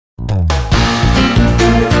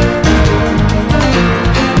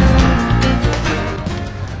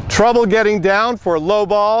Trouble getting down for low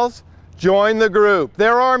balls? Join the group.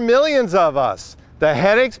 There are millions of us. The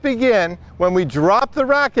headaches begin when we drop the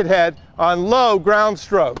racket head on low ground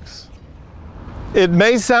strokes. It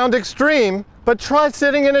may sound extreme, but try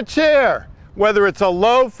sitting in a chair, whether it's a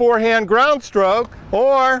low forehand ground stroke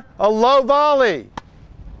or a low volley.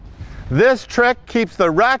 This trick keeps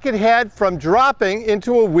the racket head from dropping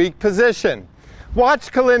into a weak position.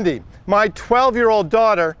 Watch Kalindi, my 12-year-old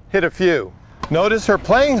daughter, hit a few. Notice her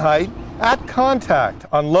playing height at contact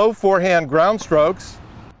on low forehand ground strokes,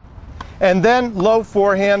 and then low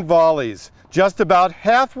forehand volleys, just about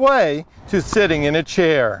halfway to sitting in a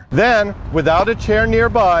chair. Then, without a chair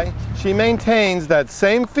nearby, she maintains that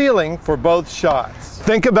same feeling for both shots.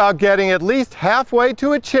 Think about getting at least halfway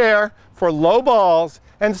to a chair for low balls,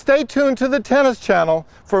 and stay tuned to the Tennis Channel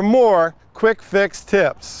for more quick fix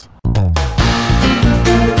tips.